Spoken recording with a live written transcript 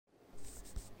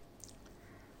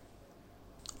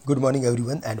Good morning,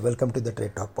 everyone, and welcome to the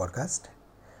Trade Talk podcast.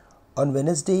 On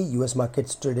Wednesday, US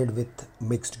markets traded with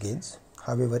mixed gains.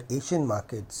 However, Asian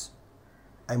markets,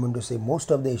 I'm going to say most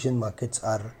of the Asian markets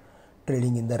are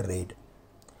trading in the red.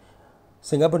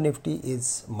 Singapore Nifty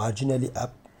is marginally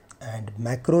up and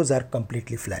macros are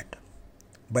completely flat.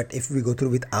 But if we go through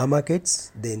with our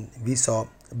markets, then we saw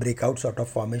breakout sort of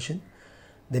formation.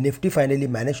 The Nifty finally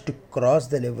managed to cross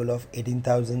the level of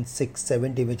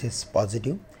 18,670, which is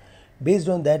positive. Based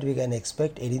on that, we can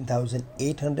expect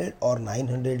 18,800 or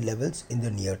 900 levels in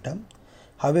the near term.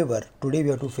 However, today we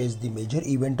have to face the major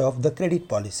event of the credit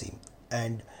policy,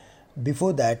 and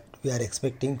before that, we are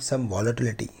expecting some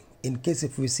volatility. In case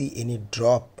if we see any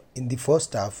drop in the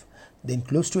first half, then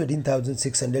close to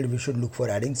 18,600 we should look for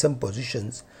adding some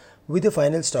positions with a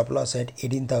final stop loss at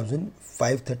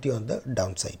 18,530 on the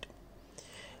downside.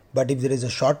 But if there is a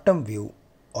short term view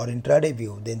or intraday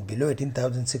view, then below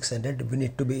 18,600 we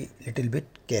need to be little bit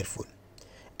careful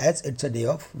as it's a day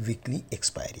of weekly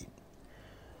expiry.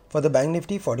 For the Bank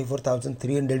Nifty,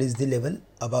 44,300 is the level.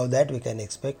 Above that we can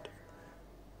expect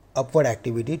upward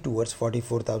activity towards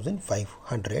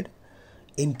 44,500.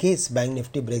 In case Bank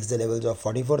Nifty breaks the levels of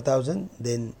 44,000,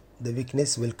 then the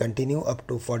weakness will continue up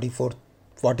to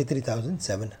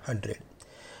 43,700.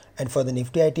 And for the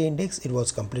Nifty IT index, it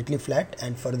was completely flat,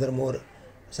 and furthermore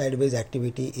sideways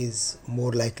activity is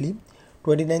more likely.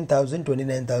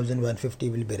 29,150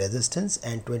 will be resistance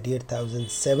and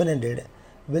 28,700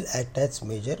 will act as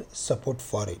major support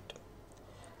for it.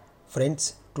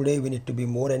 Friends, today we need to be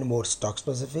more and more stock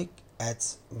specific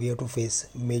as we have to face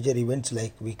major events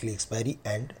like weekly expiry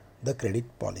and the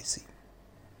credit policy.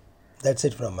 That's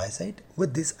it from my side.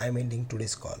 With this, I'm ending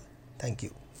today's call. Thank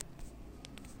you.